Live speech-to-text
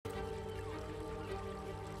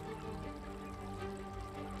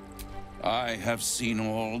I have seen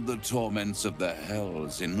all the torments of the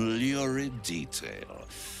hells in lurid detail.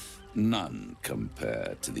 None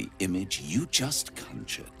compare to the image you just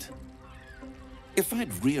conjured. If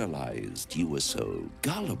I'd realized you were so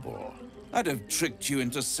gullible, I'd have tricked you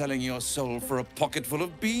into selling your soul for a pocketful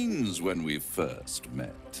of beans when we first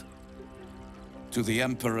met. To the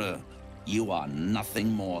Emperor, you are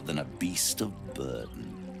nothing more than a beast of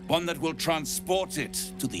burden, one that will transport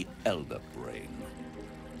it to the Elder Brain.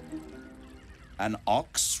 An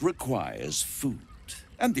ox requires food,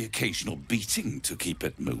 and the occasional beating to keep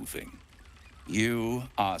it moving. You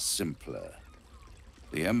are simpler.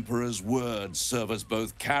 The Emperor's words serve as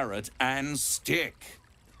both carrot and stick.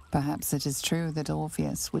 Perhaps it is true that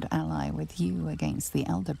Orpheus would ally with you against the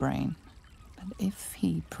Elder Brain. But if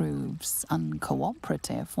he proves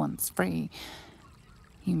uncooperative once free,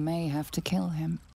 you may have to kill him.